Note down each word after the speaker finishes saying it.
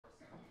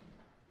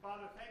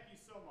Father, thank you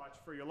so much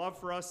for your love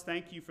for us.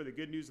 Thank you for the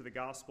good news of the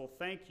gospel.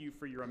 Thank you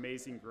for your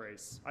amazing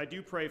grace. I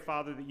do pray,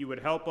 Father, that you would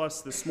help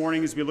us this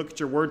morning as we look at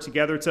your word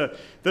together to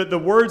the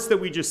words that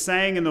we just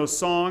sang in those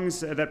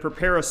songs that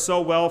prepare us so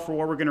well for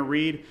what we're going to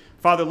read.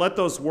 Father, let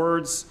those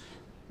words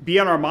be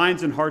on our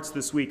minds and hearts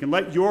this week, and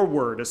let your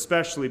word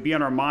especially be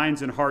on our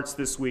minds and hearts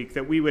this week,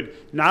 that we would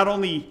not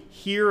only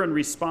hear and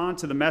respond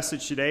to the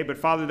message today, but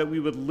Father, that we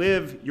would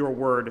live your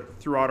word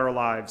throughout our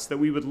lives, that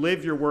we would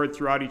live your word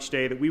throughout each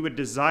day, that we would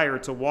desire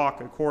to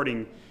walk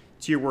according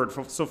to your word.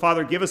 So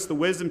Father, give us the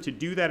wisdom to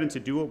do that and to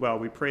do it well.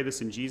 We pray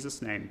this in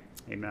Jesus' name.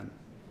 Amen.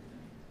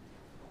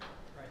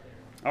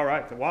 All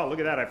right. Wow, look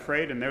at that. I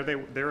prayed, and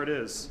there it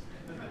is.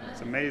 It's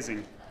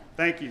amazing.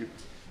 Thank you.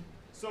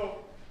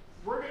 So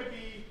we're going to be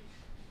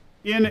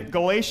in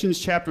Galatians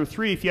chapter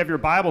 3. If you have your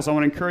Bibles, I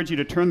want to encourage you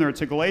to turn there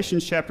to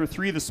Galatians chapter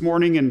 3 this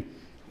morning.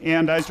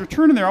 And as you're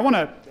turning there, I want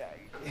to,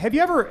 have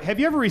you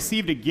ever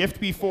received a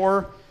gift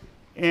before?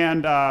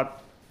 And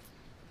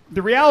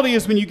the reality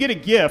is when you get a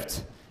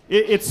gift,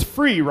 it's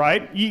free,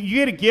 right? You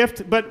get a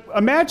gift, but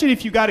imagine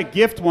if you got a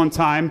gift one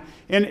time,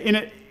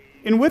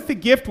 and with the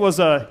gift was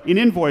an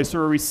invoice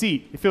or a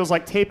receipt. It feels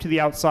like taped to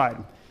the outside.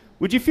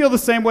 Would you feel the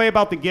same way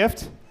about the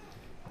gift?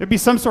 There'd be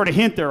some sort of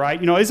hint there, right?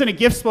 You know, isn't a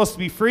gift supposed to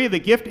be free? The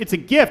gift, it's a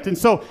gift. And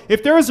so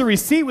if there was a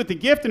receipt with the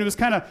gift and it was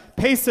kind of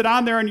pasted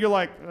on there and you're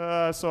like,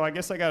 so I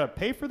guess I got to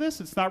pay for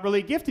this? It's not really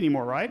a gift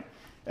anymore, right?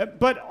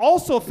 But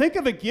also think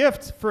of a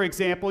gift, for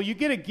example. You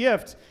get a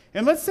gift,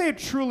 and let's say it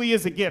truly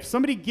is a gift.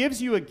 Somebody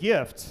gives you a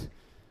gift,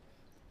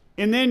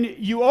 and then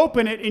you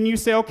open it and you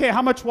say, okay,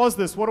 how much was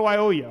this? What do I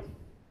owe you?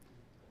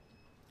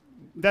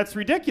 That's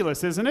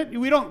ridiculous, isn't it?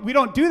 We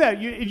don't do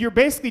that. You're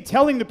basically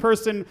telling the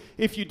person,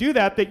 if you do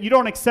that, that you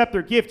don't accept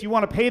their gift. You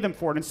want to pay them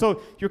for it. And so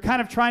you're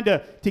kind of trying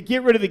to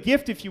get rid of the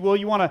gift, if you will.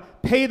 You want to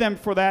pay them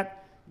for that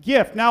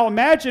gift. Now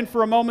imagine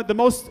for a moment the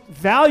most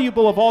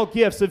valuable of all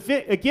gifts, a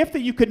gift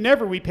that you could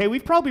never repay.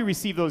 We've probably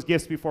received those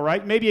gifts before,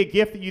 right? Maybe a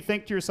gift that you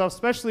think to yourself,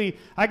 especially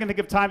I can think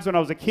of times when I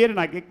was a kid and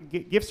I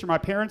get gifts from my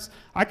parents.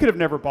 I could have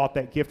never bought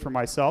that gift for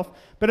myself.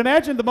 But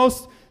imagine the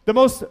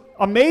most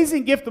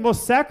amazing gift, the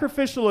most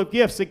sacrificial of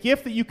gifts, a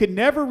gift that you could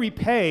never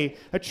repay,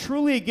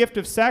 truly a gift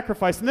of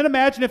sacrifice. And then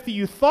imagine if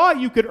you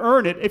thought you could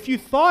earn it, if you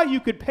thought you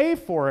could pay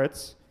for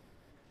it,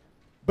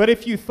 but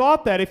if you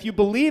thought that, if you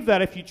believed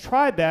that, if you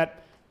tried that,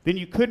 then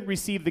you couldn't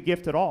receive the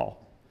gift at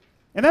all.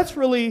 And that's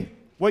really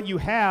what you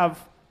have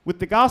with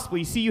the gospel.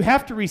 You see, you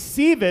have to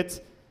receive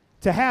it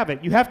to have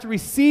it. You have to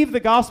receive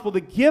the gospel,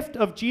 the gift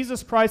of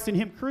Jesus Christ and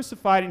him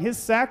crucified and his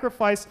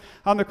sacrifice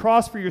on the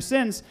cross for your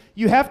sins.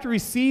 You have to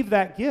receive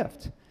that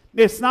gift.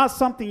 It's not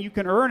something you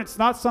can earn. It's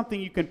not something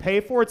you can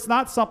pay for. It's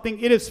not something,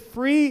 it is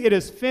free, it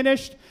is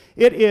finished,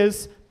 it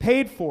is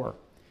paid for.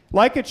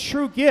 Like a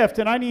true gift,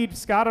 and I need,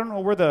 Scott, I don't know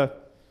where the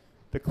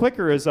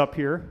clicker is up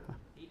here.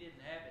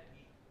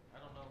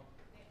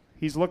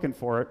 He's looking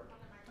for it.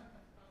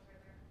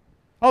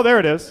 Oh, there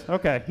it is.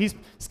 Okay.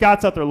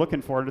 Scott's out there looking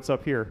for it. It's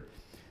up here.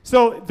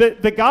 So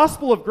the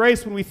gospel of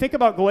grace, when we think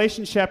about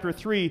Galatians chapter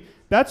 3,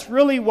 that's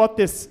really what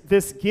this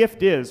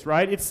gift is,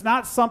 right? It's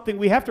not something,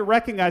 we have to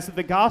recognize that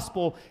the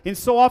gospel, and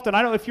so often,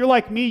 I don't know, if you're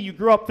like me, you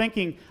grew up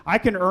thinking, I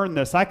can earn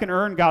this. I can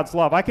earn God's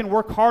love. I can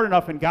work hard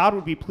enough and God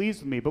would be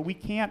pleased with me. But we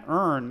can't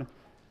earn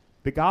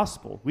the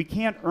gospel. We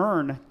can't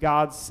earn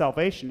God's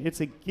salvation.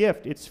 It's a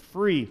gift. It's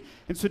free.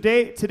 And so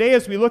today,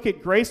 as we look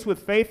at grace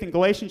with faith in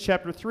Galatians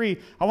chapter 3,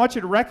 I want you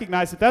to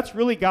recognize that that's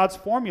really God's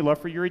formula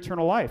for your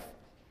eternal life.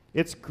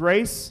 It's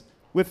grace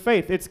with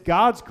faith. It's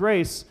God's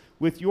grace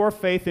with your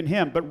faith in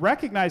him. But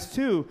recognize,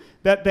 too,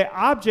 that the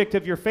object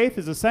of your faith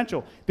is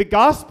essential. The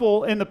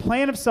gospel and the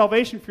plan of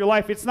salvation for your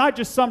life, it's not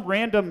just some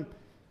random,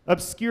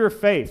 obscure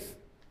faith.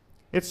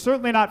 It's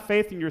certainly not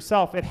faith in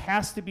yourself. It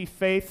has to be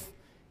faith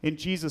in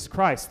Jesus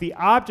Christ. The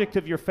object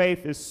of your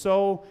faith is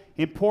so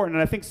important.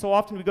 And I think so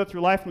often we go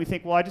through life and we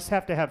think, well, I just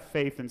have to have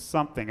faith in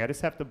something. I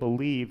just have to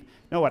believe.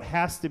 No, it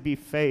has to be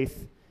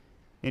faith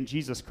in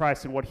Jesus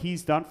Christ and what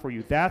he's done for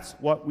you. That's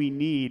what we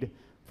need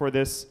for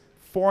this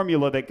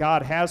formula that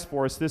God has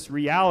for us, this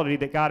reality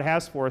that God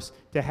has for us.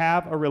 To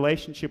have a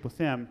relationship with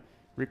him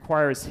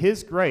requires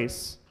his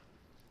grace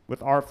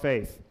with our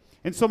faith.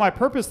 And so my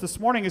purpose this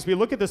morning as we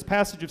look at this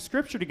passage of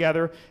Scripture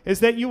together is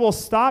that you will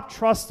stop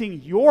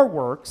trusting your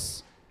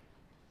works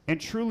and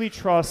truly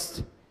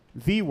trust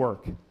the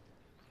work,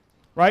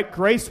 right?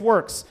 Grace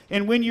works.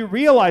 And when you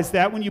realize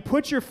that, when you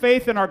put your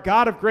faith in our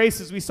God of grace,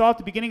 as we saw at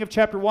the beginning of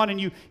chapter 1,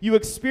 and you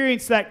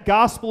experience that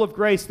gospel of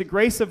grace, the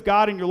grace of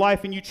God in your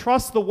life, and you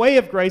trust the way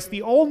of grace,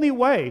 the only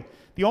way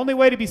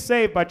to be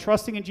saved by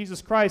trusting in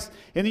Jesus Christ,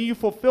 and then you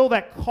fulfill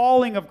that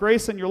calling of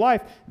grace in your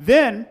life,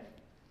 then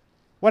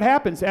what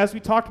happens? As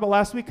we talked about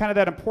last week, kind of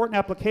that important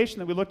application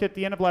that we looked at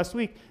the end of last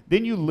week,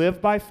 then you live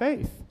by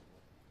faith.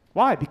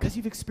 Why? Because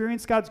you've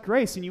experienced God's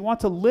grace and you want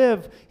to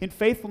live in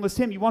faithfulness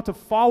to him. You want to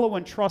follow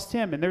and trust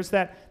him. And there's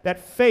that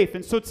faith.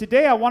 And so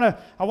today I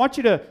want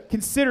you to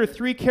consider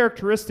three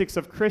characteristics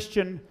of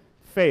Christian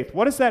faith.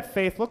 What does that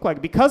faith look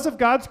like? Because of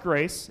God's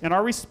grace and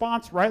our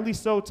response, rightly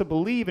so, to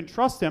believe and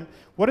trust him,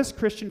 what does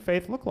Christian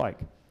faith look like?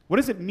 What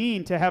does it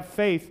mean to have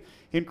faith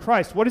in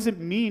Christ? What does it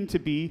mean to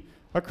be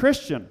a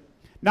Christian?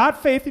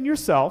 Not faith in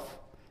yourself,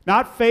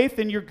 not faith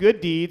in your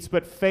good deeds,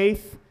 but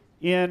faith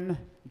in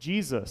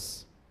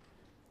Jesus.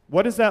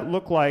 What does that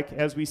look like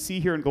as we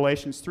see here in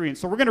Galatians 3? And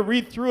so we're going to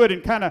read through it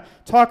and kind of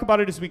talk about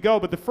it as we go.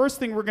 But the first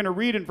thing we're going to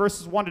read in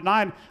verses 1 to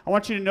 9, I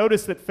want you to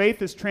notice that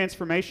faith is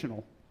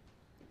transformational.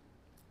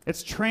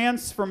 It's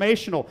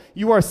transformational.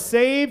 You are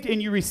saved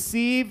and you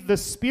receive the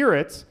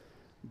Spirit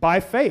by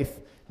faith.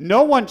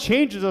 No one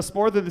changes us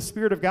more than the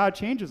Spirit of God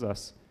changes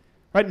us.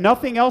 Right?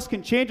 Nothing else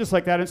can change us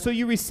like that. And so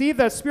you receive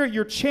that Spirit.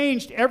 You're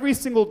changed every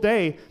single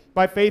day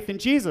by faith in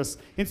Jesus.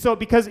 And so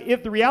because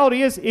if the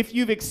reality is, if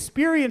you've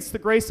experienced the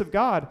grace of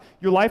God,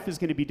 your life is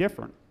going to be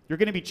different. You're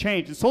going to be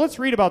changed. And so let's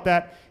read about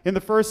that in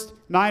the first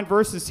 9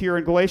 verses here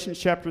in Galatians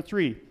chapter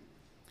 3.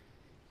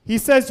 He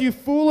says, "You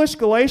foolish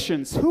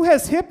Galatians, who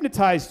has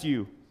hypnotized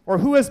you? Or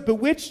who has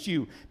bewitched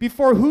you,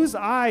 before whose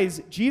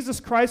eyes Jesus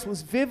Christ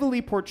was vividly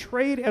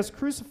portrayed as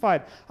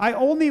crucified? I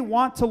only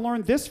want to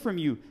learn this from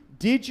you.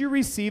 Did you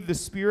receive the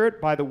Spirit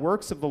by the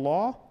works of the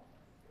law,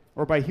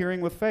 or by hearing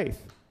with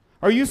faith?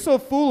 Are you so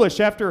foolish?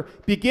 After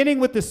beginning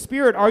with the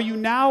Spirit, are you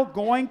now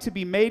going to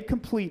be made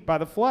complete by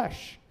the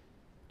flesh?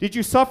 Did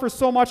you suffer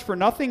so much for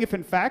nothing, if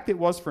in fact it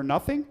was for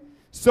nothing?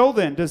 So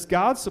then, does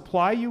God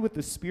supply you with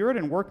the Spirit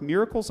and work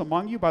miracles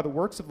among you by the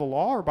works of the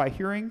law, or by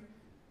hearing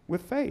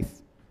with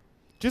faith?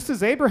 Just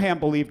as Abraham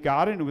believed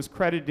God and it was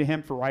credited to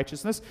him for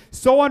righteousness,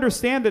 so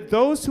understand that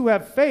those who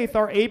have faith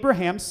are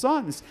Abraham's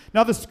sons.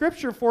 Now the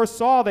Scripture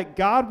foresaw that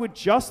God would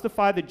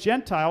justify the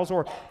Gentiles,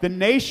 or the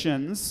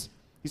nations,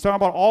 he's talking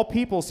about all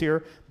peoples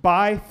here,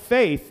 by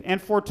faith,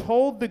 and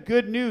foretold the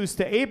good news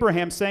to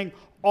Abraham, saying,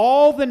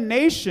 all the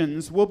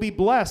nations will be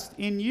blessed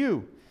in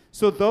you.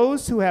 So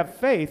those who have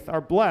faith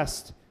are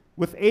blessed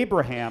with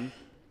Abraham,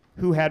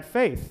 who had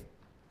faith."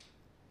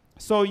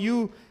 So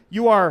you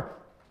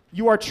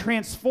are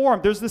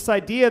transformed. There's this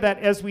idea that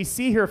as we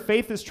see here,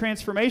 faith is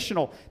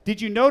transformational. Did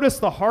you notice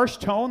the harsh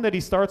tone that he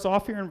starts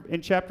off here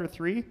in chapter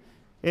 3?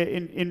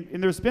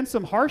 And there's been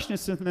some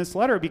harshness in this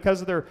letter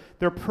because of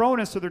their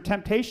proneness or their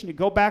temptation to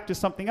go back to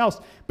something else.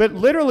 But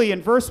literally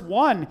in verse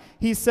 1,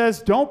 he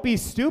says, don't be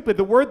stupid.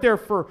 The word there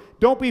for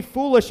don't be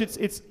foolish,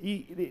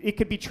 it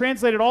could be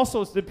translated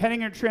also,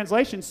 depending on your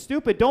translation,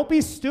 stupid. Don't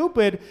be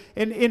stupid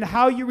in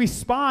how you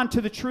respond to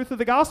the truth of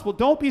the gospel.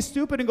 Don't be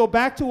stupid and go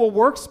back to a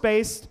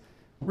works-based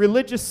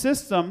religious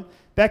system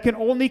that can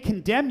only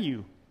condemn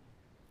you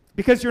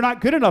because you're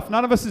not good enough.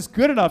 None of us is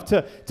good enough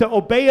to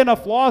obey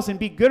enough laws and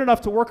be good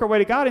enough to work our way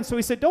to God. And so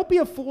he said, don't be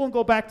a fool and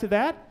go back to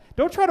that.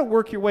 Don't try to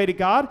work your way to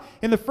God.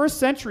 In the first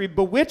century,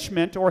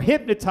 bewitchment or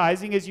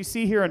hypnotizing, as you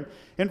see here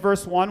in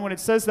verse 1, when it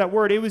says that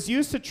word, it was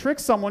used to trick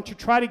someone to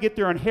try to get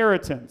their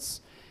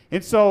inheritance.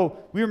 And so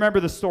we remember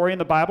the story in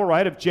the Bible,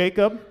 right, of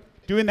Jacob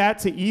doing that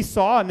to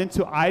Esau and then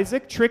to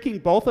Isaac, tricking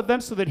both of them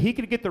so that he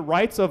could get the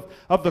rights of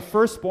the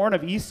firstborn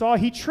of Esau.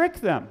 He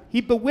tricked them. He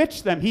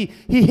bewitched them. He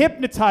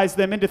hypnotized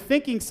them into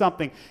thinking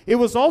something. It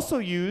was also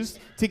used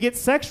to get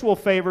sexual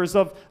favors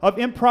of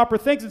improper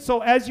things. And so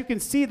as you can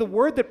see, the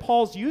word that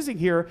Paul's using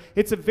here,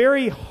 it's a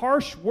very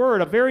harsh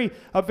word, a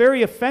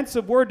very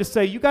offensive word to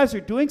say, you guys are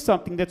doing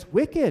something that's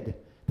wicked,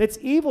 that's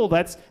evil,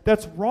 that's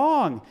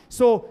wrong.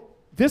 So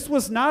this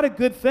was not a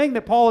good thing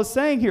that Paul is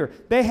saying here.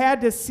 They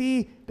had to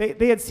see,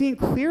 they had seen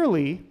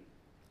clearly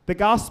the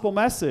gospel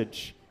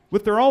message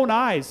with their own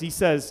eyes. He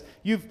says,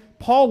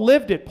 Paul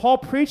lived it, Paul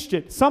preached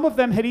it. Some of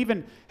them had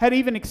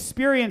even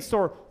experienced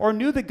or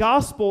knew the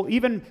gospel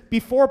even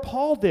before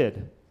Paul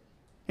did.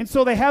 And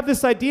so they have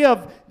this idea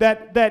of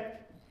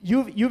that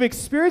you've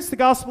experienced the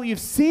gospel, you've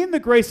seen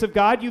the grace of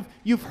God,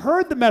 you've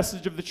heard the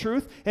message of the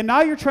truth, and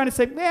now you're trying to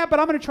say, yeah,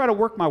 but I'm going to try to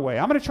work my way.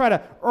 I'm going to try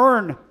to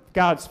earn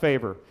God's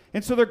favor.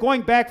 And so they're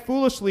going back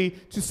foolishly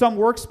to some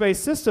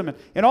works-based system.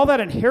 And all that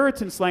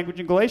inheritance language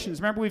in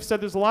Galatians, remember we've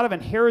said there's a lot of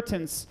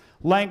inheritance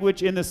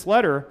language in this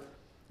letter.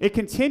 It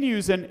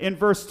continues in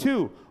verse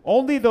 2.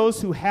 Only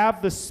those who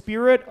have the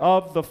Spirit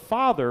of the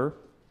Father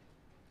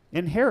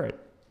inherit.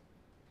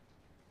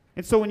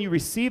 And so when you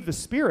receive the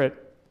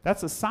Spirit,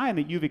 that's a sign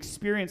that you've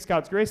experienced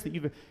God's grace, that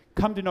you've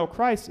come to know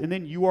Christ, and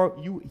then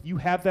you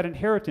have that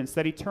inheritance,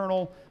 that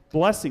eternal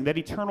blessing, that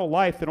eternal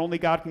life that only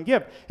God can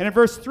give. And in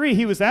verse 3,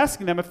 he was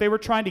asking them if they were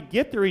trying to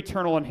get their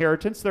eternal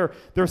inheritance,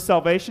 their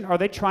salvation, are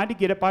they trying to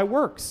get it by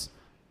works?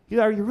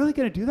 Are you really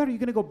going to do that? Are you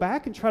going to go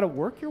back and try to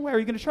work your way? Are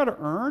you going to try to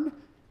earn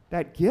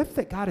that gift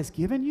that God has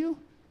given you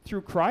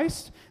through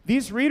Christ?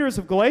 These readers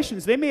of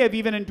Galatians, they may have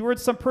even endured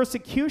some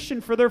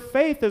persecution for their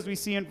faith, as we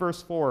see in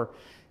verse 4.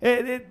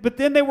 But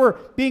then they were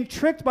being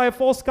tricked by a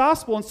false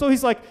gospel. And so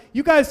he's like,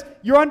 you guys,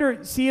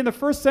 in the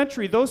first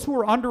century, those who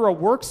were under a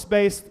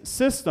works-based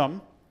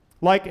system,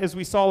 like as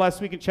we saw last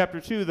week in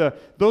chapter 2,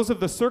 those of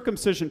the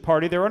circumcision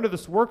party, they're under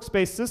this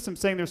works-based system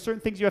saying there's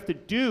certain things you have to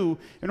do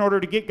in order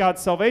to get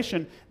God's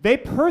salvation. They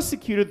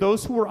persecuted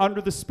those who were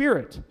under the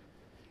Spirit.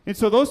 And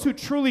so those who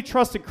truly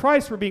trusted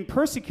Christ were being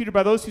persecuted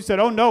by those who said,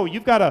 oh no,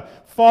 you've got to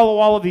follow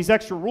all of these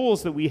extra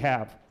rules that we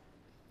have.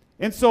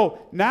 And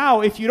so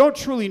now if you don't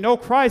truly know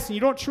Christ and you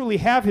don't truly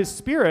have his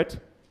Spirit,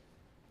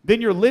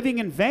 then you're living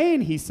in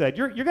vain, he said.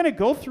 You're going to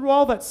go through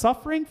all that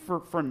suffering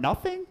for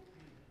nothing?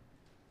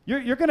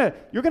 You're going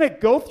to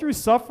go through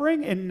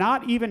suffering and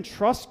not even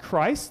trust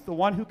Christ, the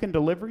one who can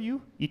deliver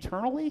you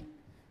eternally?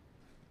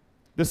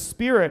 The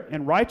Spirit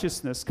and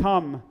righteousness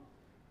come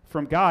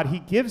from God. He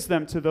gives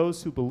them to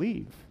those who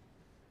believe.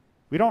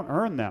 We don't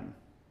earn them.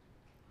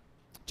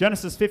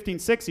 Genesis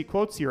 15:6, he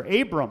quotes here,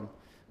 Abram,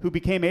 who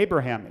became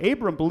Abraham.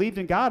 Abram believed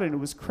in God, and it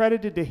was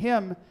credited to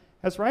him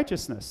as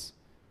righteousness.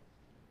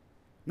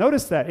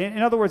 Notice that.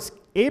 In other words,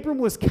 Abram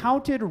was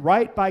counted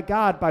right by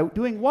God by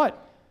doing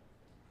what?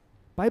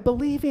 By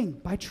believing,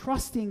 by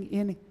trusting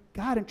in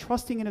God and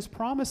trusting in his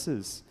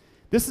promises.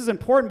 This is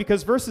important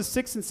because verses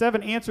 6 and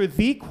 7 answer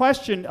the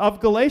question of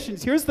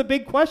Galatians. Here's the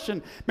big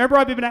question. Remember,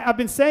 I've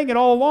been saying it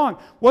all along.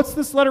 What's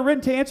this letter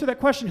written to answer that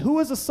question? Who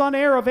is a son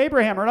heir of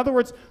Abraham? Or in other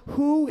words,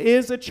 who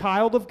is a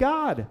child of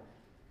God?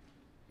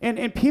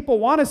 And people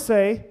want to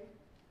say,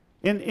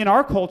 in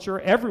our culture,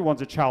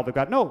 everyone's a child of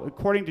God. No,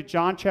 according to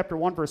John chapter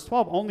 1, verse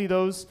 12, only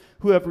those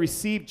who have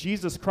received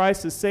Jesus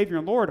Christ as Savior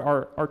and Lord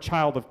are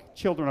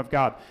children of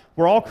God.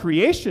 We're all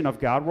creation of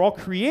God. We're all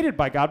created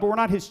by God, but we're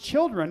not his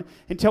children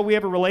until we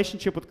have a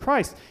relationship with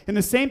Christ. And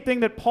the same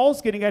thing that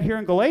Paul's getting at here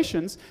in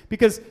Galatians,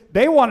 because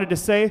they wanted to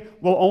say,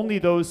 well, only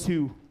those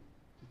who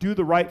do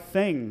the right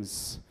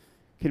things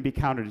can be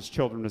counted as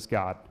children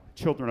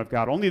of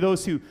God. Only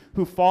those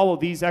who follow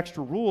these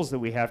extra rules that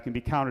we have can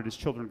be counted as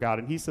children of God.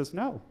 And he says,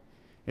 no.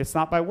 It's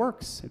not by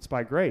works, it's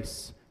by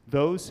grace.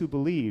 Those who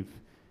believe.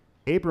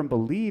 Abram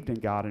believed in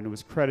God, and it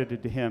was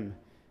credited to him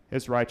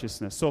as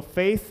righteousness. So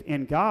faith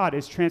in God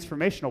is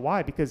transformational.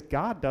 Why? Because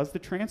God does the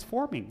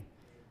transforming.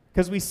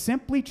 Because we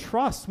simply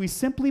trust, we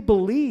simply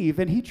believe,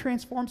 and he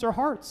transforms our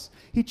hearts.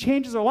 He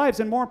changes our lives,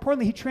 and more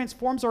importantly, he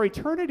transforms our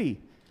eternity.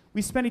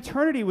 We spend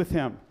eternity with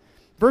him.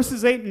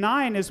 Verses 8 and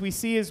 9, as we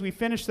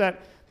finish that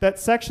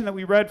section that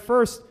we read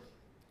first,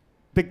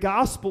 the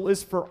gospel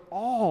is for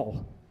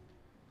all,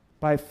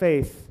 by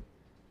faith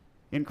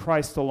in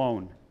Christ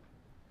alone.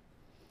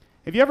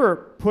 Have you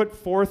ever put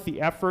forth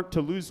the effort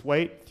to lose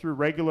weight through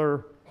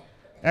regular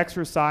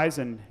exercise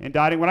and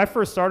dieting? When I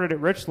first started at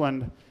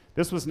Richland,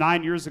 this was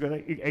 9 years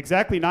ago,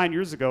 exactly 9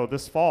 years ago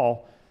this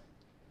fall,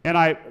 and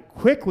I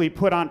quickly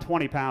put on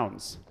 20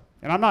 pounds.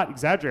 And I'm not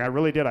exaggerating, I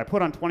really did. I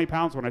put on 20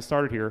 pounds when I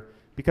started here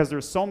because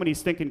there's so many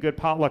stinking good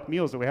potluck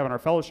meals that we have in our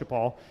fellowship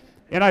hall.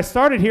 And I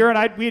started here,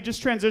 and we had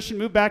just transitioned,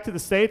 moved back to the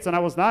States, and I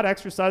was not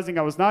exercising,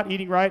 I was not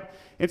eating right.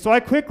 And so I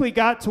quickly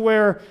got to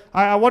where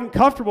I wasn't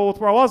comfortable with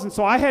where I was, and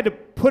so I had to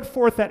put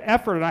forth that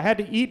effort, and I had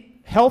to eat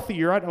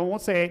healthier. I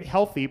won't say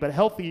healthy, but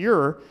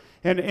healthier,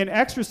 and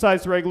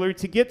exercise regularly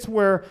to get to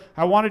where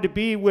I wanted to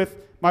be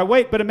with my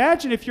weight. But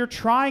imagine if you're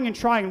trying and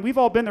trying, and we've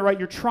all been there, right?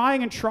 You're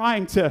trying and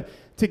trying to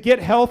get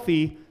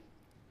healthy,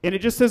 and it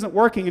just isn't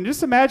working. And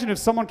just imagine if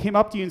someone came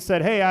up to you and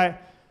said, hey,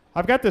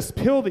 I've got this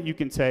pill that you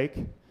can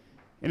take,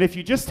 and if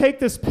you just take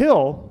this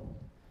pill,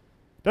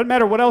 doesn't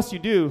matter what else you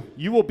do,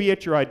 you will be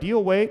at your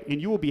ideal weight,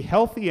 and you will be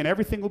healthy, and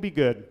everything will be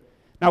good.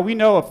 Now, we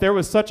know if there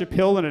was such a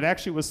pill and it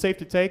actually was safe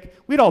to take,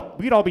 we'd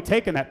all be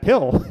taking that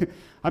pill.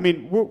 I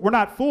mean, we're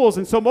not fools,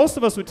 and so most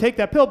of us would take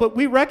that pill, but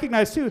we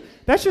recognize, too,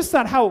 that's just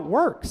not how it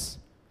works.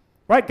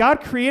 Right?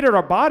 God created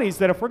our bodies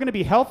that if we're going to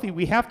be healthy,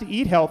 we have to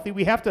eat healthy.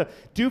 We have to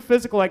do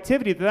physical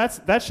activity.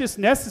 That's just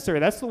necessary.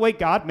 That's the way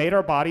God made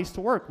our bodies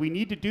to work. We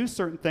need to do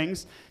certain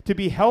things to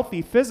be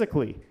healthy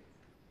physically.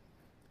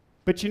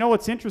 But you know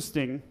what's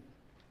interesting?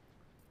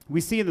 We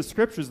see in the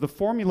scriptures the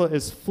formula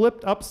is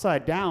flipped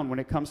upside down when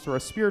it comes to our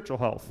spiritual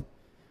health.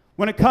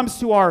 When it comes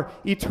to our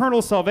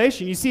eternal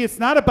salvation, you see, it's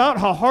not about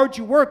how hard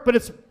you work, but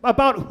it's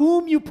about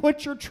whom you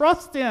put your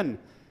trust in.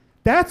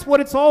 That's what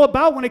it's all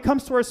about when it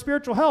comes to our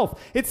spiritual health.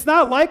 It's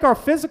not like our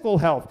physical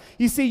health.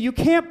 You see, you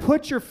can't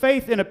put your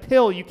faith in a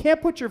pill. You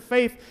can't put your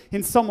faith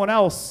in someone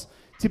else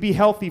to be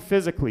healthy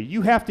physically.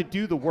 You have to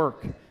do the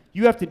work.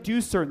 You have to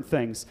do certain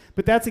things.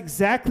 But that's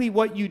exactly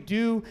what you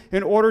do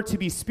in order to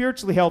be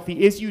spiritually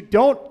healthy, is you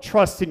don't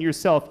trust in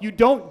yourself. You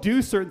don't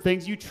do certain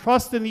things. You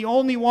trust in the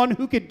only one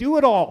who could do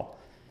it all,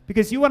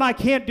 because you and I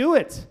can't do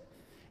it.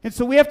 And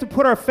so we have to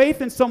put our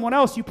faith in someone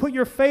else. You put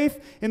your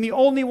faith in the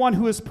only one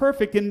who is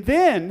perfect, and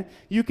then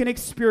you can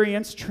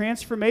experience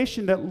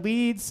transformation that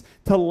leads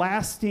to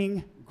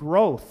lasting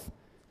growth.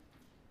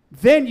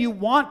 Then you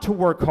want to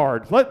work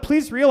hard.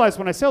 Please realize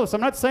when I say this,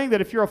 I'm not saying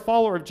that if you're a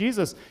follower of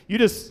Jesus, you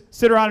just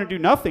sit around and do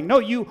nothing. No,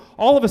 you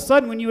all of a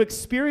sudden, when you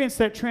experience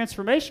that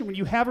transformation, when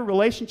you have a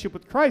relationship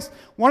with Christ,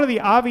 one of the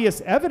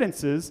obvious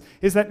evidences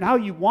is that now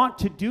you want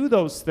to do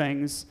those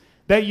things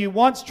that you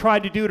once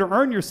tried to do to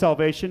earn your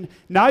salvation.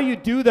 Now you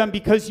do them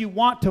because you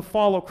want to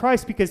follow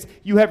Christ, because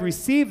you have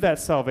received that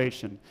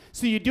salvation.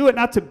 So you do it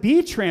not to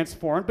be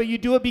transformed, but you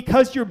do it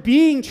because you're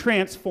being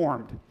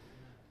transformed.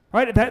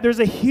 Right? There's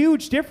a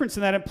huge difference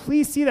in that, and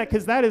please see that,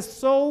 because that is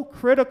so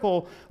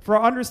critical for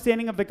our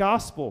understanding of the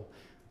gospel.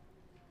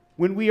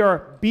 When we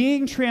are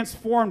being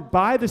transformed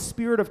by the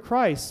Spirit of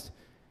Christ,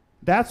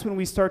 that's when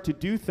we start to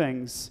do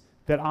things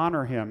that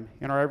honor him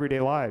in our everyday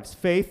lives.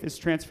 Faith is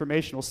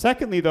transformational.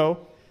 Secondly,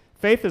 though,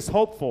 faith is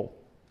hopeful.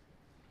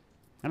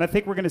 And I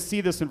think we're going to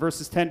see this in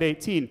verses 10 to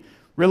 18.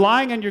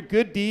 Relying on your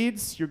good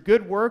deeds, your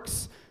good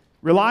works,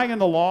 relying on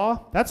the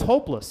law, that's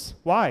hopeless.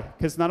 Why?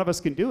 Because none of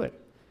us can do it.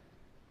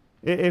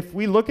 If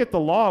we look at the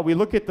law, we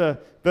look at the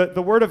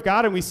Word of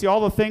God, and we see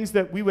all the things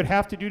that we would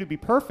have to do to be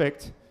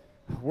perfect,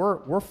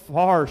 we're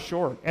far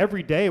short.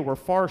 Every day we're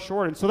far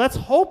short. And so that's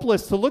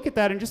hopeless to look at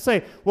that and just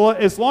say, well,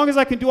 as long as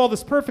I can do all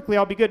this perfectly,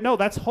 I'll be good. No,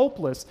 that's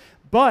hopeless.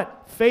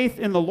 But faith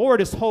in the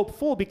Lord is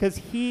hopeful because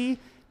He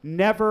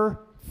never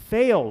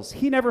fails.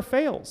 He never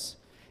fails.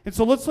 And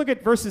so let's look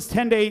at verses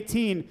 10 to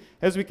 18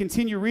 as we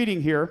continue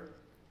reading here.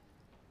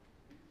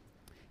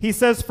 He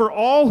says, for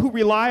all who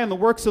rely on the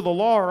works of the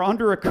law are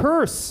under a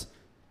curse,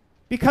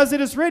 because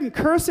it is written,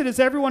 cursed is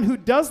everyone who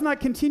does not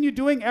continue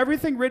doing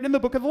everything written in the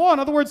book of the law. In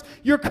other words,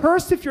 you're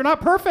cursed if you're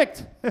not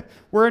perfect.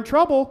 We're in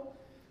trouble.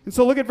 And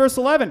so look at verse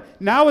 11.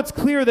 Now it's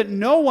clear that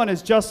no one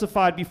is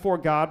justified before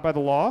God by the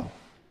law,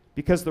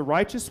 because the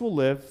righteous will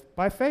live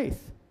by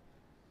faith.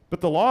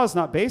 But the law is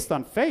not based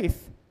on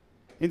faith.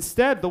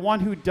 Instead, the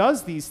one who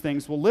does these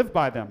things will live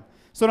by them.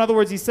 So in other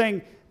words, he's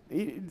saying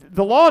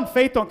the law and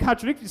faith don't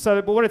contradict each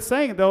other, but what it's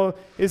saying, though,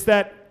 is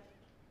that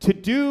to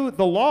do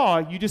the law,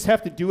 you just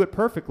have to do it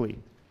perfectly.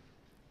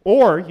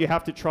 Or you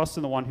have to trust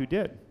in the one who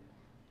did.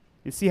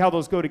 You see how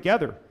those go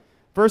together.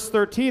 Verse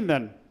 13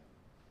 then.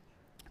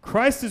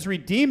 Christ has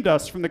redeemed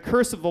us from the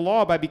curse of the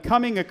law by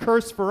becoming a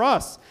curse for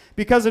us,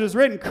 because it is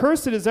written,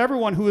 cursed is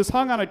everyone who is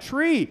hung on a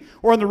tree,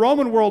 or in the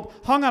Roman world,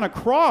 hung on a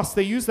cross.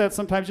 They use that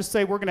sometimes, just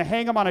say, we're going to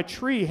hang him on a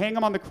tree, hang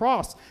him on the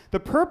cross. The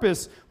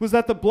purpose was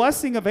that the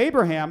blessing of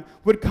Abraham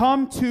would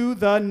come to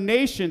the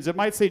nations. It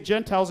might say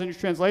Gentiles in your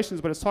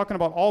translations, but it's talking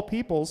about all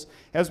peoples,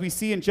 as we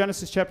see in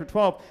Genesis chapter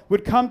 12,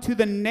 would come to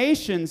the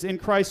nations in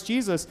Christ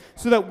Jesus,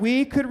 so that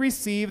we could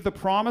receive the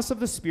promise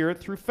of the Spirit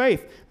through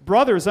faith.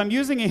 Brothers, I'm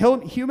using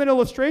a human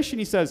illustration,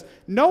 he says.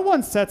 No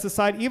one sets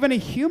aside even a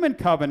human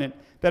covenant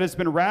that has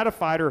been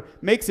ratified or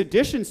makes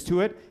additions to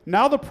it.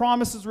 Now the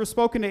promises were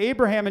spoken to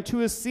Abraham and to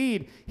his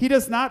seed. He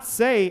does not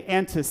say,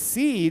 and to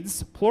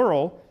seeds,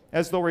 plural,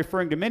 as though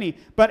referring to many,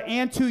 but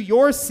and to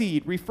your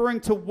seed, referring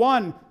to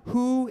one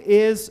who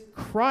is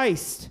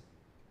Christ.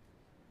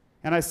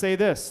 And I say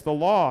this, the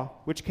law,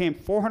 which came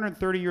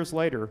 430 years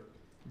later,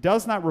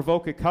 does not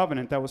revoke a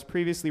covenant that was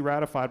previously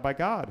ratified by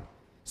God,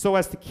 so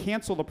as to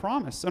cancel the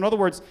promise. In other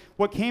words,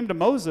 what came to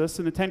Moses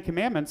in the Ten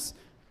Commandments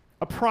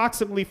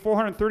approximately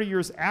 430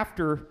 years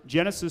after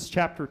Genesis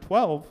chapter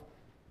 12,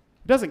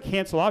 it doesn't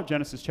cancel out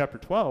Genesis chapter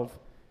 12.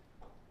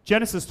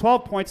 Genesis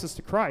 12 points us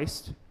to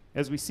Christ,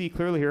 as we see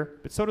clearly here,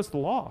 but so does the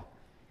law.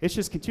 It's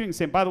just continuing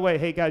saying, by the way,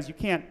 hey guys, you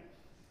can't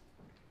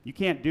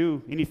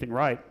do anything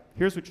right.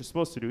 Here's what you're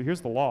supposed to do.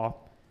 Here's the law.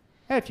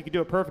 Hey, if you can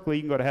do it perfectly,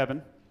 you can go to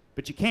heaven,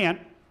 but you can't.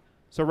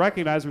 So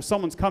recognize when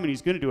someone's coming,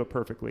 he's going to do it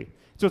perfectly.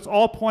 So it's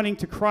all pointing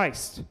to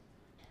Christ,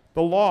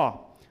 the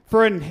law.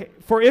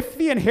 For if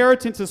the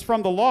inheritance is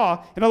from the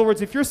law, in other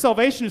words, if your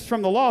salvation is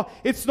from the law,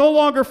 it's no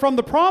longer from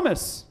the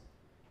promise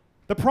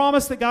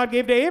that God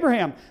gave to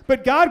Abraham.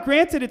 But God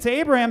granted it to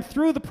Abraham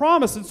through the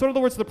promise. And so in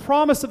other words, the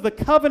promise of the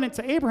covenant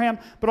to Abraham,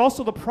 but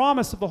also the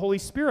promise of the Holy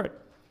Spirit.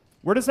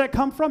 Where does that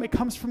come from? It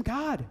comes from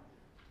God.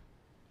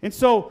 And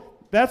so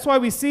that's why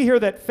we see here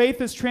that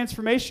faith is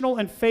transformational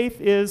and faith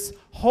is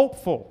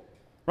hopeful.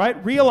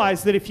 Right?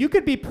 Realize that if you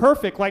could be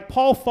perfect like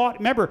Paul thought,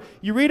 remember,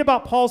 you read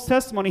about Paul's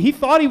testimony, he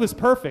thought he was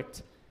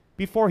perfect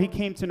before he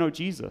came to know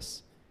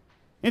Jesus.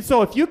 And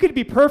so if you could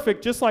be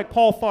perfect just like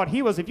Paul thought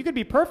he was, if you could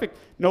be perfect,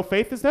 no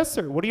faith is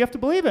necessary. What do you have to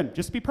believe in?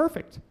 Just be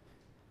perfect.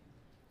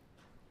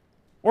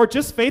 Or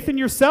just faith in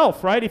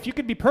yourself, right? If you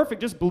could be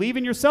perfect, just believe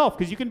in yourself,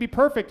 because you can be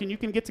perfect and you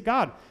can get to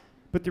God.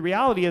 But the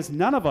reality is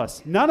none of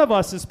us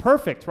is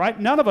perfect, right?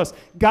 None of us.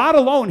 God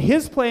alone,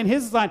 His plan,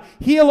 His design,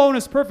 He alone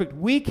is perfect.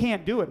 We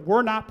can't do it.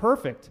 We're not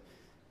perfect.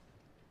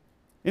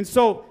 And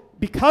so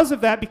because of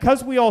that,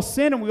 because we all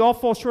sin and we all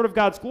fall short of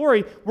God's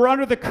glory, we're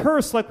under the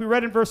curse, like we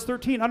read in verse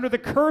 13, under the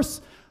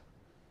curse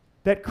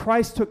that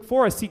Christ took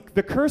for us. See,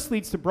 the curse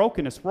leads to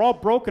brokenness. We're all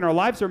broken. Our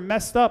lives are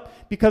messed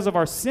up because of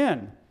our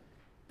sin.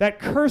 That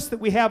curse that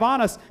we have on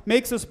us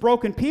makes us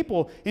broken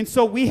people. And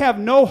so we have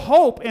no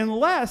hope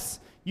unless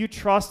you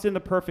trust in the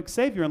perfect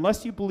Savior,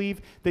 unless you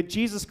believe that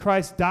Jesus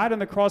Christ died on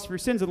the cross for your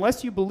sins,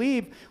 unless you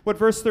believe what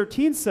verse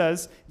 13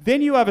 says,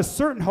 then you have a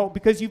certain hope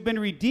because you've been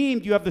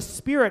redeemed. You have the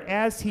Spirit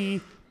as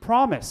He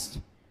promised.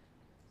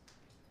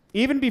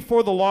 Even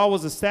before the law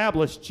was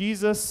established,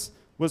 Jesus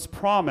was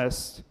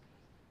promised.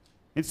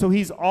 And so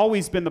He's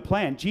always been the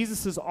plan.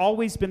 Jesus has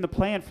always been the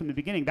plan from the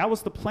beginning. That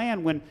was the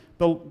plan when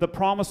the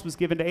promise was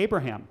given to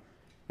Abraham.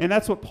 And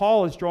that's what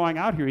Paul is drawing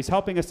out here. He's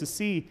helping us to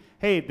see,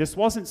 hey, this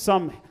wasn't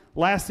some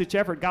last-ditch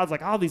effort. God's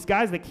like, oh, these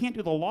guys, they can't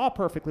do the law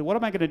perfectly. What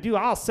am I going to do?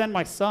 I'll send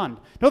my son.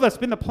 No, that's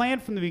been the plan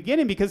from the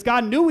beginning because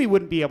God knew we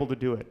wouldn't be able to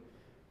do it.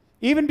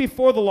 Even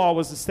before the law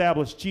was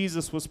established,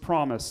 Jesus was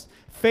promised.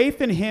 Faith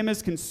in Him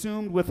is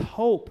consumed with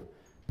hope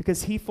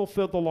because He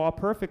fulfilled the law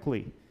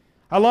perfectly.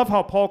 I love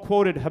how Paul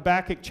quoted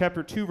Habakkuk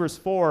chapter 2, verse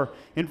 4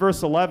 in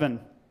verse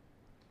 11.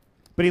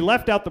 But he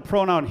left out the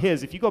pronoun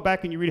his. If you go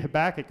back and you read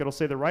Habakkuk, it'll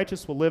say the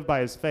righteous will live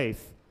by his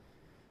faith.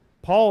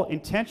 Paul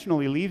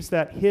intentionally leaves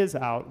that his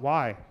out.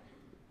 Why?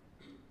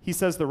 He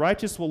says the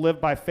righteous will live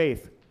by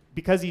faith.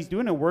 Because he's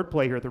doing a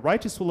wordplay here. The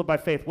righteous will live by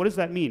faith. What does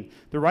that mean?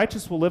 The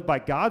righteous will live by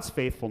God's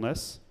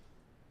faithfulness.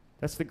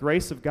 That's the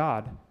grace of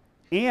God.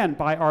 And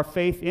by our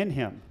faith in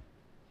him.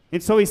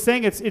 And so he's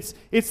saying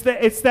it's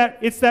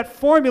that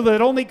formula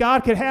that only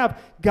God could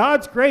have.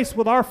 God's grace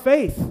with our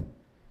faith.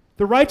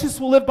 The righteous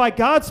will live by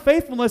God's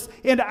faithfulness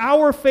and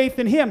our faith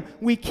in him.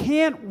 We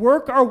can't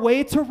work our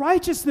way to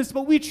righteousness,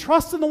 but we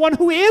trust in the one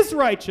who is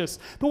righteous,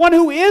 the one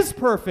who is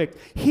perfect.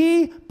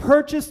 He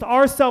purchased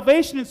our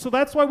salvation, and so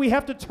that's why we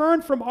have to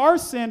turn from our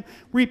sin,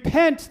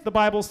 repent, the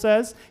Bible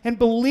says, and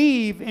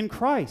believe in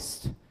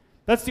Christ.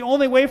 That's the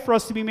only way for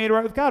us to be made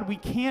right with God. We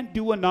can't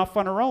do enough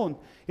on our own.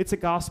 It's a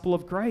gospel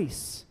of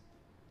grace.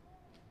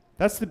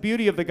 That's the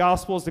beauty of the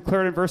gospel as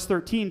declared in verse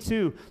 13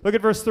 too. Look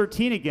at verse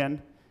 13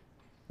 again.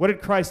 What did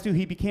Christ do?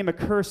 He became a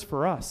curse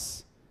for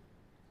us.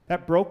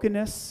 That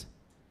brokenness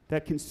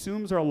that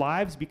consumes our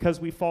lives because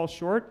we fall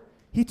short,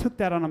 he took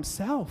that on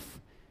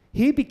himself.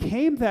 He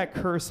became that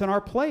curse in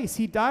our place.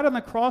 He died on the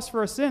cross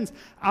for our sins,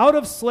 out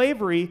of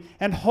slavery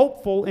and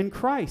hopeful in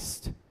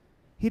Christ.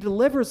 He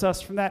delivers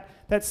us from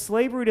that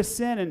slavery to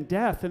sin and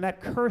death and that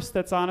curse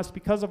that's on us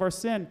because of our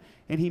sin,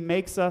 and he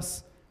makes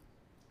us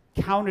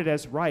counted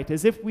as right,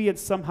 as if we had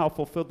somehow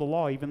fulfilled the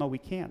law, even though we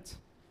can't.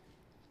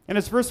 And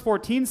as verse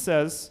 14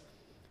 says,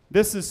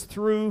 this is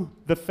through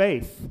the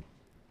faith.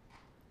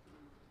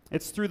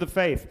 It's through the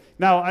faith.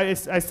 Now, I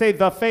say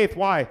the faith.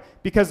 Why?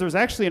 Because there's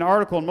actually an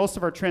article, and most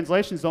of our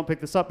translations don't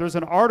pick this up. There's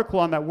an article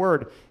on that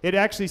word. It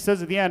actually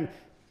says at the end,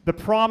 the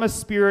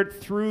promised Spirit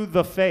through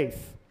the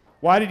faith.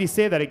 Why did he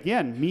say that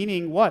again?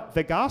 Meaning what?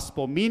 The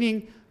gospel.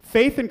 Meaning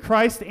faith in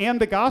Christ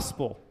and the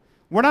gospel.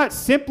 We're not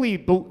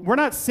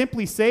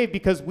simply saved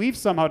because we've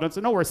somehow done so.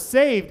 No, we're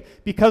saved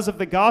because of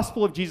the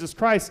gospel of Jesus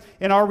Christ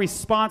and our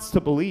response to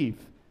believe.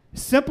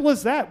 Simple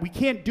as that. We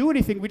can't do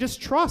anything. We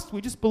just trust. We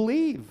just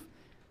believe.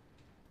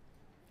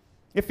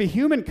 If a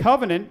human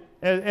covenant,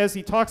 as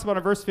he talks about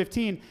in verse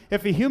 15,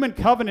 if a human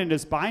covenant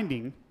is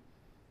binding,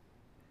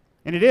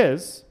 and it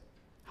is,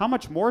 how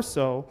much more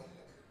so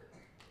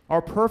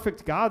our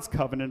perfect God's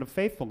covenant of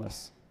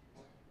faithfulness?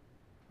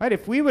 Right?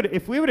 If we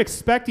would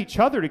expect each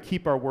other to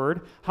keep our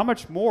word, how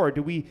much more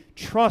do we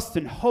trust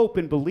and hope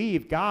and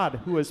believe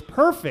God, who is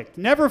perfect,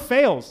 never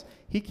fails?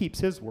 He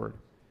keeps his word.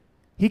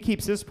 He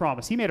keeps his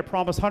promise. He made a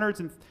promise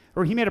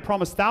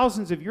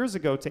thousands of years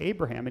ago to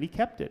Abraham, and he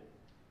kept it.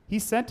 He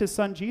sent his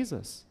son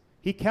Jesus.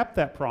 He kept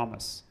that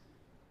promise.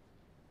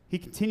 He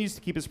continues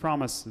to keep his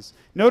promises.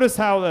 Notice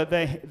how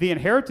the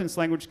inheritance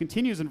language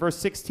continues in verse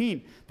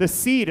 16. The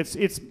seed,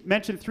 it's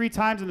mentioned 3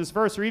 times in this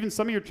verse, or even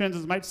some of your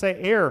translations might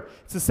say heir.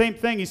 It's the same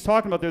thing he's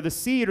talking about there, the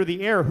seed or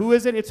the heir. Who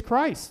is it? It's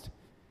Christ.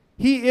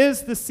 He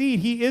is the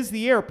seed. He is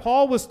the heir.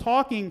 Paul was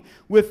talking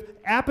with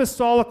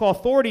apostolic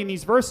authority in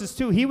these verses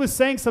too. He was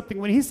saying something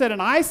when he said,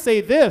 and I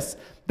say this,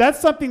 that's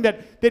something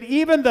that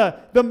even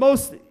the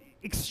most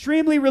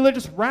extremely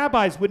religious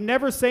rabbis would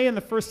never say in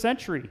the first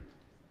century.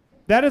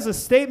 That is a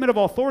statement of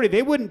authority.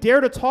 They wouldn't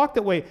dare to talk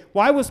that way.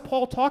 Why was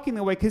Paul talking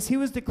that way? Because he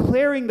was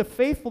declaring the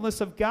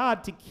faithfulness of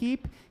God to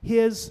keep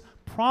his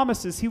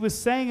promises. He was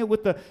saying it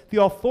with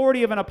the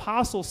authority of an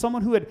apostle,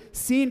 someone who had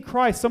seen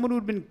Christ, someone who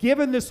had been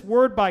given this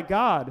word by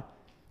God,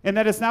 and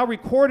that is now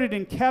recorded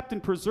and kept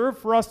and preserved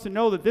for us to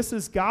know that this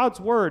is God's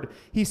word.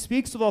 He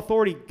speaks with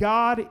authority.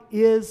 God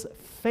is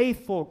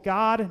faithful.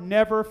 God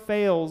never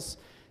fails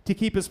to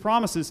keep his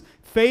promises.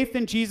 Faith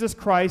in Jesus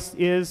Christ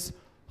is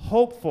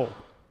hopeful.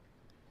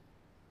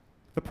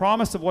 The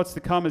promise of what's to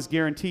come is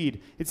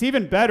guaranteed. It's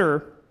even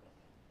better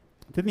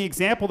than the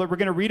example that we're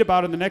going to read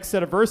about in the next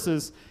set of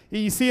verses.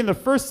 You see, in the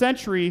first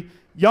century,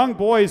 young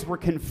boys were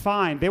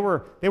confined. They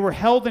were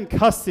held in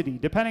custody.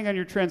 Depending on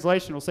your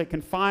translation, it'll say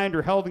confined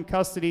or held in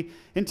custody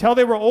until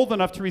they were old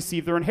enough to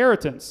receive their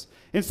inheritance.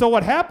 And so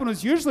what happened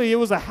was usually it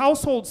was a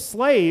household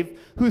slave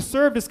who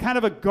served as kind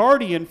of a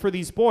guardian for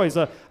these boys,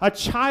 a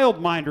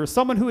childminder,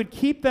 someone who would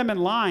keep them in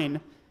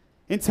line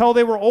until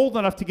they were old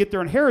enough to get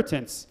their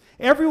inheritance.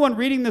 Everyone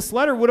reading this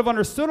letter would have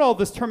understood all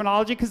this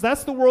terminology because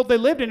that's the world they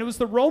lived in. It was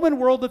the Roman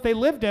world that they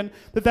lived in,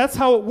 that's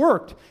how it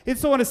worked. And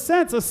so in a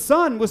sense, a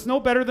son was no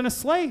better than a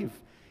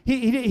slave.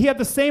 He had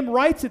the same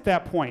rights at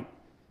that point.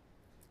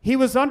 He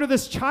was under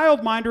this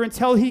childminder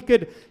until he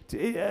could,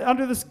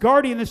 under this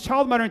guardian, this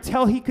childminder,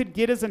 until he could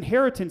get his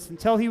inheritance,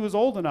 until he was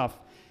old enough.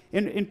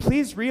 And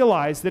please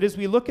realize that as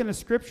we look in the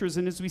scriptures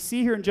and as we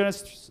see here in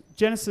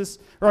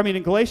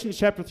in Galatians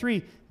chapter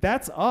 3,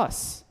 that's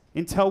us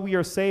until we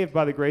are saved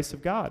by the grace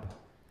of God.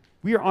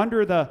 We are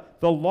under the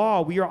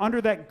law. We are under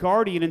that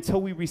guardian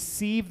until we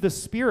receive the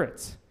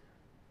Spirit.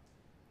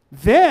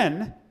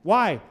 Then,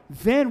 why?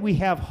 Then we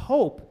have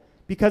hope,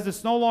 because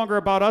it's no longer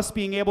about us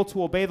being able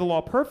to obey the law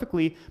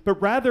perfectly, but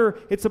rather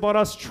it's about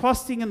us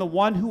trusting in the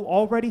one who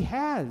already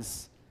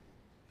has.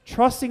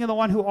 Trusting in the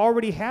one who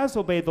already has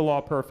obeyed the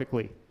law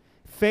perfectly.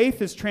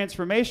 Faith is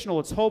transformational.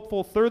 It's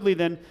hopeful. Thirdly,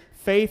 then,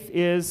 faith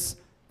is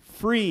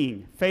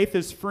freeing. Faith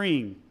is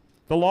freeing.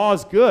 The law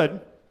is good,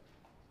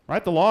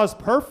 right? The law is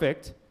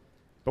perfect,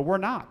 but we're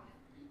not.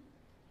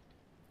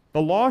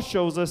 The law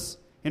shows us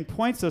and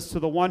points us to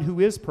the one who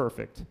is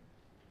perfect.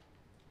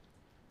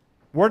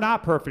 We're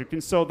not perfect,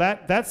 and so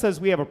that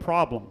says we have a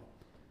problem.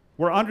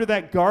 We're under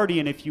that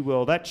guardian, if you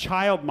will, that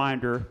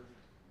childminder,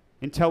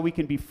 until we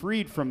can be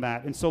freed from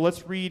that. And so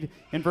let's read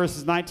in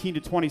verses 19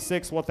 to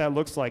 26 what that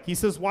looks like. He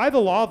says, why the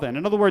law then?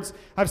 In other words,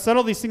 I've said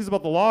all these things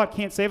about the law. It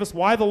can't save us.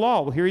 Why the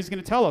law? Well, here he's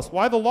going to tell us.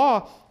 Why the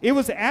law? It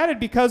was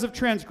added because of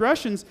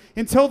transgressions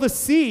until the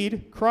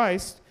seed,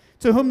 Christ,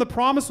 to whom the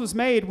promise was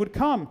made, would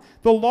come.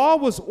 The law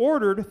was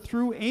ordered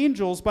through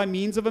angels by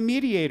means of a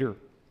mediator.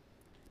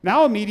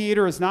 Now a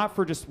mediator is not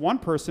for just one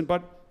person,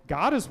 but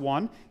God is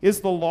one.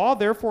 Is the law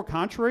therefore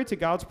contrary to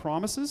God's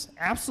promises?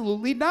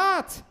 Absolutely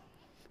not.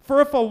 For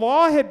if a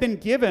law had been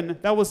given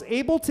that was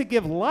able to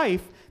give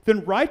life,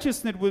 then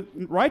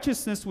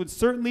righteousness would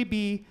certainly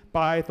be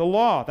by the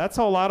law. That's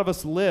how a lot of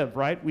us live,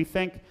 right? We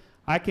think,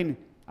 I can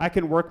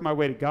work my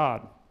way to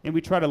God. And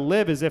we try to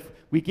live as if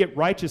we get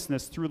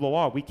righteousness through the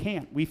law. We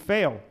can't. We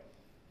fail.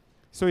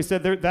 So he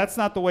said that's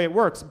not the way it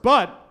works.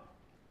 But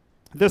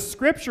the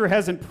Scripture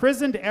has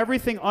imprisoned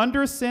everything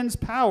under sin's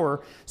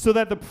power so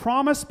that the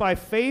promise by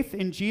faith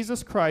in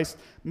Jesus Christ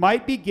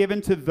might be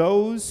given to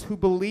those who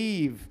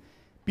believe.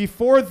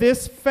 Before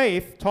this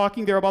faith,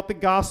 talking there about the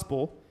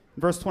gospel,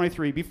 verse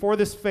 23, before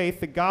this faith,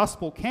 the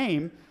gospel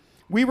came,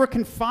 we were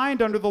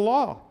confined under the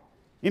law,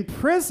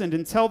 imprisoned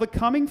until the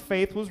coming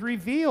faith was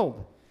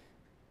revealed.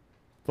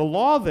 The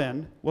law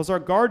then was our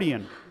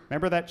guardian.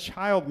 Remember that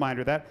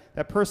childminder,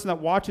 that person that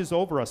watches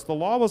over us. The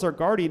law was our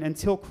guardian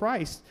until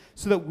Christ,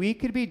 so that we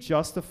could be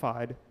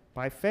justified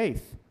by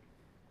faith.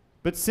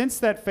 But since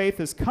that faith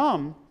has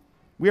come,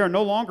 we are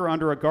no longer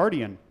under a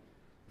guardian.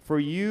 For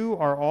you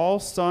are all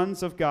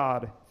sons of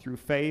God through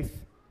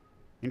faith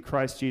in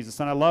Christ Jesus.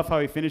 And I love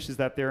how he finishes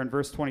that there in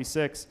verse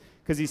 26,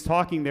 because he's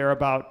talking there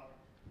about,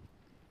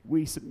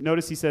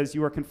 notice he says,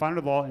 you are confined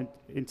to the law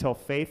until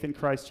faith in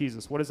Christ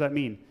Jesus. What does that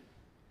mean?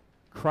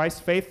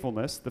 Christ's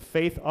faithfulness, the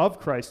faith of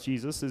Christ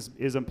Jesus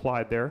is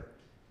implied there.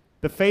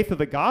 The faith of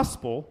the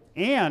gospel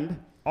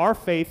and our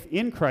faith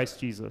in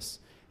Christ Jesus.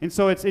 And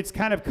so it's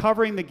kind of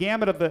covering the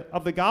gamut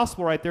of the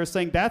gospel right there,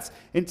 saying that's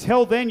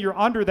until then you're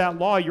under that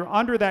law, you're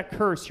under that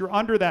curse, you're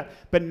under that,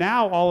 but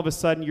now all of a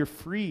sudden you're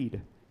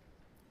freed.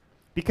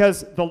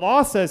 Because the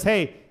law says,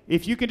 hey,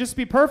 if you can just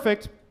be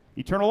perfect,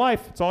 eternal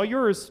life, it's all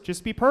yours,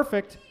 just be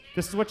perfect.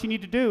 This is what you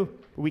need to do,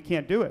 but we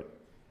can't do it.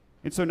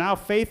 And so now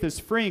faith is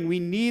freeing. We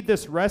need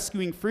this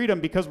rescuing freedom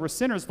because we're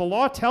sinners. The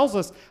law tells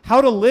us how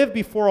to live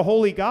before a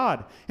holy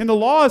God. And the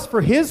law is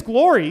for his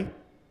glory,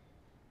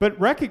 but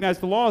recognize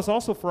the law is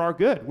also for our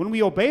good. When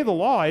we obey the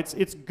law,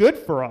 it's good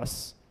for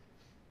us.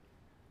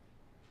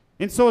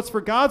 And so it's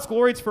for God's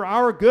glory, it's for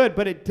our good,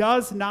 but it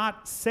does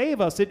not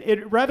save us.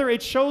 Rather,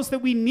 it shows that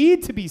we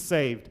need to be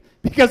saved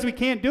because we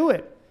can't do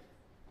it.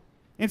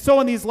 And so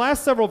in these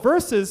last several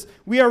verses,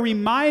 we are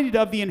reminded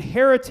of the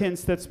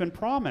inheritance that's been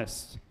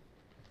promised.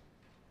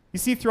 You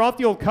see, throughout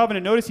the Old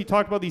Covenant, notice he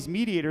talked about these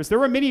mediators. There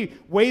were many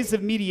ways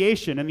of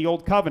mediation in the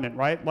Old Covenant,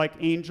 right? Like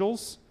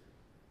angels,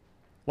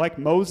 like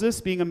Moses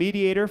being a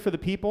mediator for the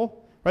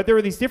people, right? There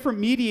were these different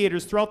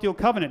mediators throughout the Old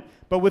Covenant.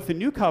 But with the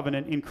New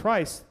Covenant in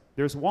Christ,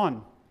 there's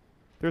one.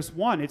 There's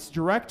one. It's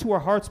direct to our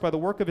hearts by the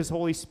work of his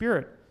Holy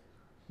Spirit.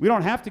 We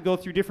don't have to go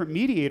through different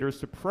mediators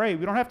to pray.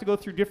 We don't have to go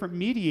through different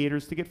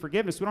mediators to get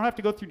forgiveness. We don't have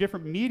to go through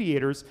different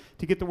mediators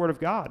to get the Word of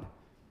God.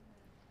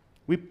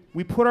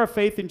 We put our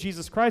faith in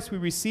Jesus Christ. We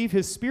receive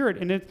his Spirit,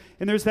 and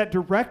there's that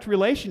direct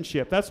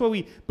relationship. That's what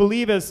we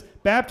believe as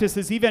Baptists,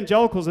 as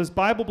evangelicals, as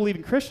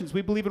Bible-believing Christians.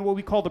 We believe in what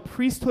we call the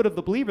priesthood of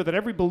the believer, that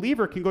every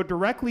believer can go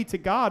directly to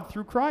God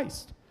through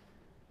Christ.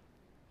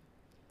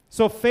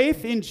 So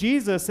faith in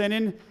Jesus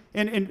and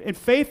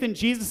faith in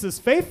Jesus'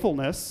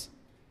 faithfulness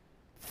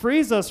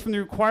frees us from the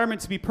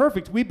requirement to be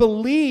perfect. We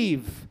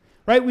believe,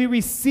 right? We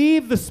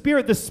receive the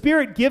Spirit. The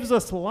Spirit gives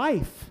us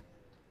life.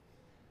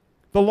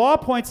 The law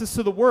points us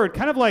to the Word.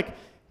 Kind of like,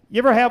 you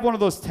ever have one of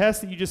those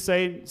tests that you just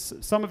say,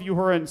 some of you who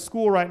are in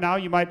school right now,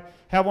 you might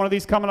have one of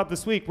these coming up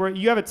this week, where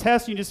you have a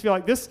test and you just feel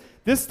like, this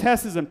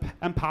test is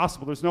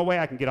impossible. There's no way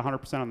I can get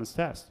 100% on this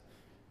test.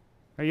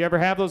 Or you ever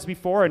have those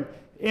before?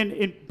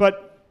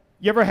 But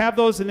you ever have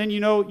those and then you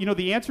know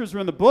the answers are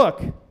in the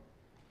book.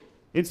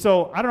 And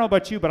so, I don't know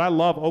about you, but I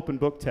love open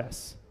book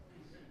tests.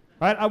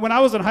 Right? When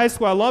I was in high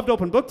school, I loved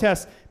open book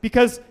tests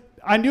because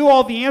I knew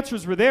all the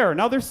answers were there.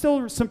 Now, there's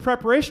still some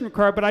preparation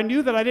required, but I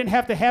knew that I didn't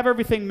have to have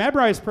everything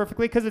memorized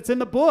perfectly because it's in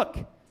the book.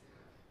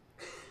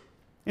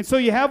 And so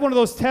you have one of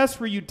those tests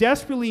where you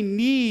desperately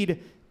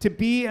need to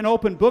be an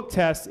open book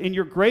test, and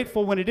you're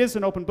grateful when it is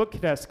an open book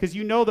test because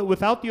you know that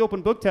without the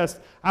open book test,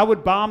 I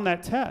would bomb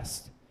that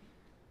test.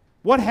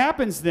 What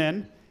happens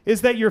then is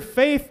that your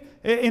faith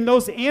in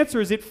those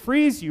answers, it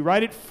frees you,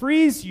 right? It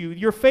frees you.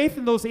 Your faith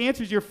in those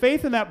answers, your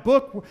faith in that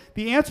book,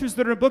 the answers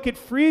that are in the book, it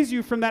frees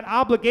you from that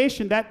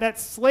obligation, that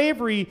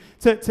slavery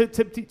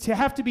to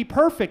have to be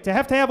perfect, to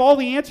have all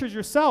the answers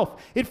yourself.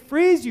 It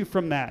frees you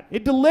from that.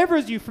 It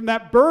delivers you from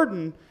that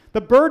burden, the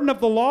burden of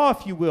the law,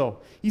 if you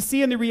will. You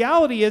see, and the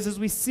reality is, as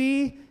we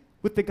see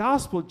with the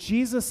gospel,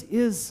 Jesus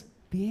is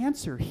the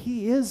answer.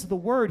 He is the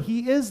Word.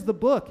 He is the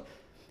book.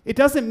 It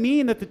doesn't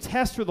mean that the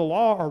test or the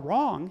law are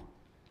wrong.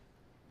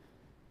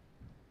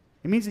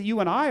 It means that you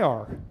and I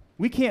are.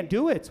 We can't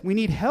do it. We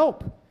need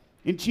help.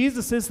 And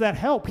Jesus is that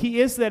help.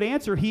 He is that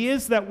answer. He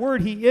is that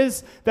Word. He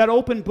is that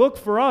open book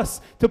for us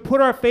to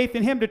put our faith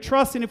in Him, to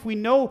trust. And if we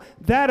know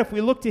that, if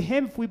we look to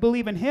Him, if we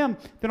believe in Him,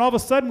 then all of a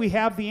sudden we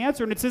have the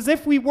answer. And it's as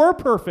if we were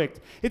perfect.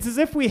 It's as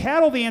if we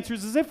had all the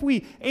answers, as if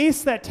we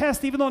aced that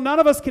test, even though none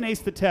of us can ace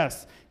the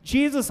test.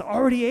 Jesus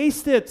already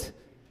aced it.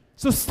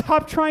 So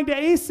stop trying to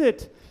ace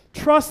it.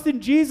 Trust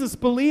in Jesus.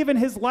 Believe in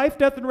His life,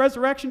 death, and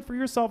resurrection for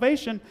your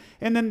salvation.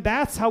 And then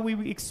that's how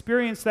we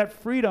experience that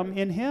freedom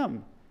in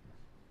Him.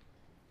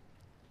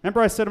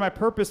 Remember I said my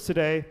purpose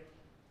today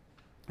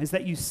is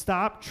that you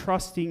stop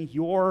trusting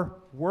your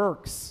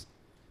works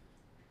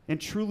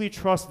and truly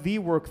trust the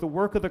work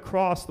of the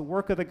cross, the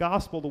work of the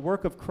gospel, the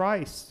work of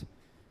Christ.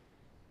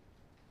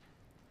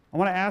 I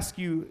want to ask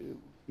you,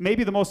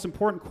 maybe the most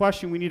important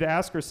question we need to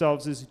ask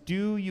ourselves is,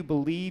 do you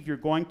believe you're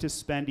going to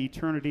spend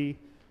eternity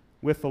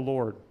with the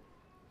Lord?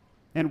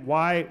 And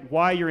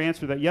why your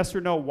answer to that? Yes or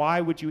no, why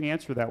would you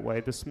answer that way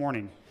this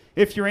morning?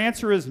 If your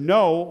answer is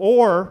no,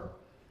 or,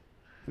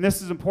 and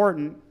this is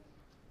important,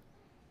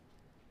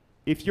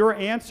 if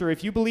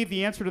you believe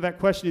the answer to that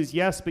question is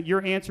yes, but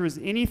your answer is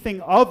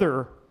anything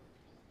other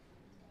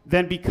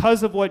than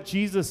because of what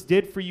Jesus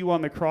did for you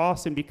on the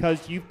cross and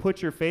because you've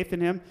put your faith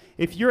in Him,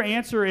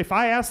 if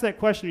I ask that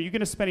question, are you going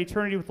to spend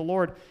eternity with the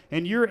Lord,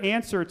 and your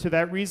answer to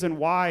that reason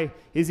why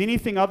is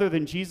anything other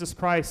than Jesus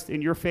Christ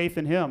and your faith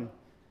in Him,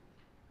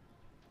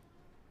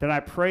 then I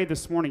pray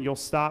this morning you'll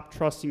stop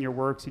trusting your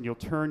works and you'll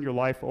turn your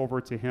life over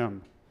to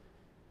Him.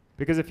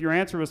 Because if your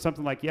answer was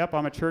something like, yep,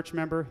 I'm a church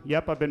member,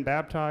 yep, I've been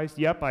baptized,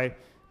 yep, I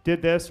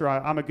did this, or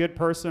I'm a good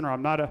person, or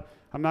I'm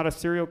not a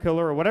serial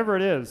killer, or whatever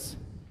it is,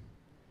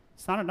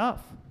 it's not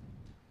enough.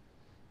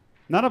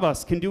 None of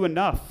us can do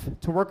enough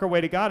to work our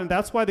way to God, and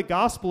that's why the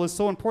gospel is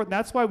so important.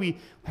 That's why we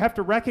have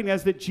to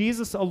recognize that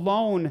Jesus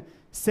alone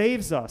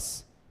saves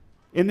us.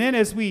 And then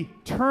as we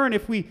turn,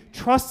 if we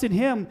trust in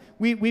Him,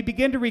 we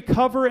begin to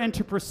recover and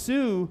to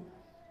pursue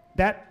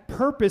that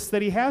purpose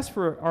that He has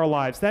for our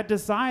lives, that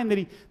design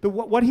that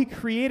what He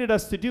created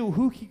us to do,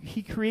 who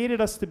He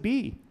created us to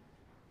be.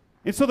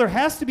 And so there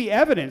has to be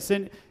evidence.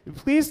 And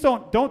please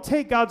don't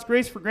take God's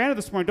grace for granted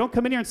this morning. Don't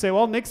come in here and say,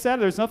 well, Nick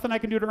said there's nothing I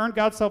can do to earn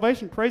God's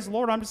salvation. Praise the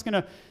Lord. I'm just going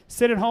to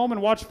sit at home and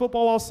watch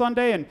football all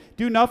Sunday and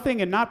do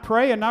nothing and not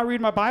pray and not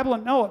read my Bible.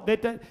 And no,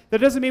 that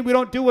doesn't mean we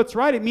don't do what's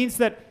right. It means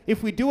that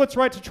if we do what's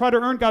right to try to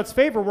earn God's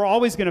favor, we're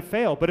always going to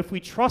fail. But if we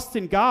trust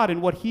in God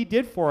and what He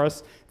did for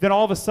us, then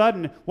all of a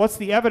sudden, what's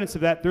the evidence of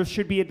that? There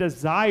should be a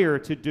desire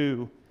to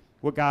do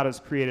what God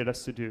has created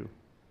us to do.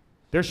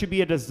 There should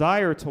be a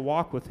desire to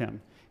walk with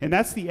Him. And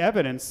that's the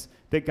evidence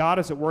that God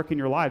is at work in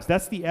your lives.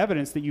 That's the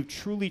evidence that you've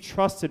truly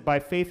trusted by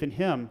faith in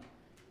Him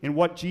and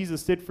what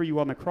Jesus did for you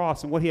on the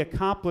cross and what He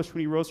accomplished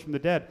when He rose from the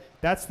dead.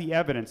 That's the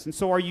evidence. And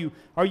so are you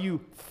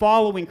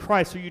following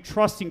Christ? Are you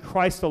trusting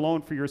Christ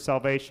alone for your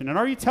salvation? And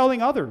are you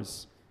telling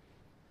others?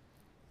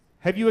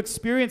 Have you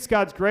experienced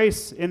God's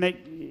grace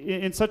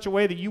in such a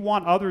way that you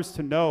want others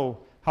to know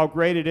how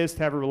great it is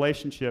to have a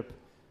relationship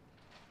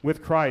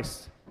with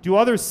Christ? Do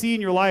others see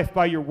in your life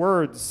by your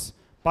words,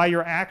 by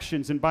your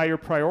actions, and by your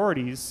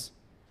priorities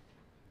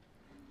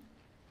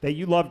that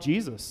you love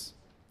Jesus,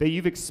 that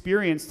you've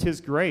experienced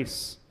His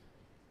grace,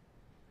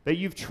 that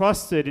you've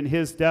trusted in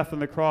His death on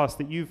the cross,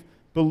 that you've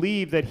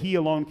believed that He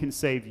alone can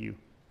save you?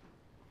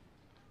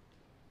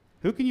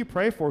 Who can you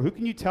pray for? Who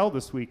can you tell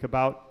this week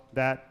about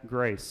that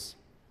grace?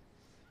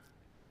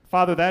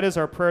 Father, that is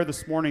our prayer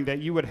this morning, that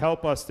you would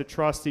help us to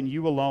trust in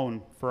you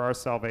alone for our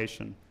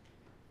salvation.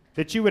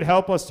 That you would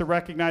help us to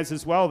recognize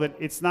as well that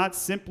it's not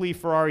simply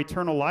for our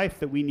eternal life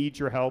that we need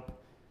your help.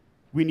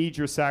 We need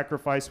your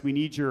sacrifice. We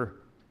need your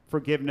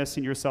forgiveness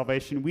and your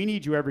salvation. We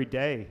need you every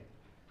day.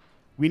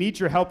 We need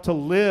your help to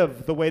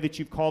live the way that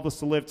you've called us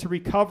to live, to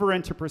recover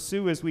and to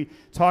pursue, as we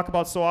talk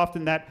about so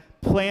often, that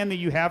plan that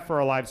you have for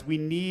our lives. We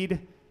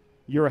need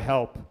your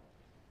help.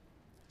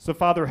 So,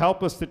 Father,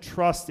 help us to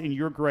trust in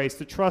your grace,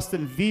 to trust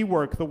in the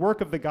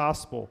work of the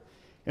gospel,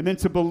 and then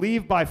to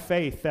believe by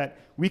faith that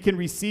we can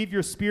receive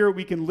your Spirit,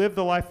 we can live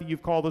the life that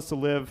you've called us to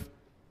live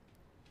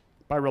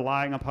by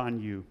relying upon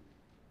you.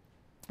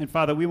 And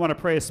Father, we want to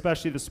pray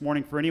especially this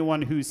morning for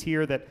anyone who's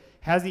here that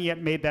hasn't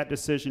yet made that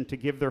decision to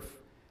give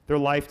their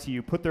life to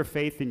you, put their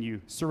faith in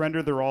you,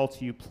 surrender their all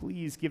to you.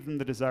 Please give them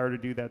the desire to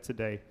do that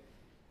today.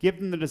 Give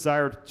them the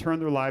desire to turn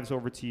their lives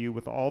over to you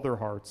with all their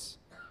hearts,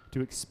 to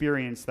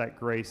experience that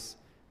grace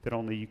that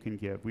only you can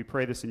give. We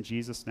pray this in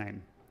Jesus'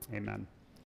 name. Amen.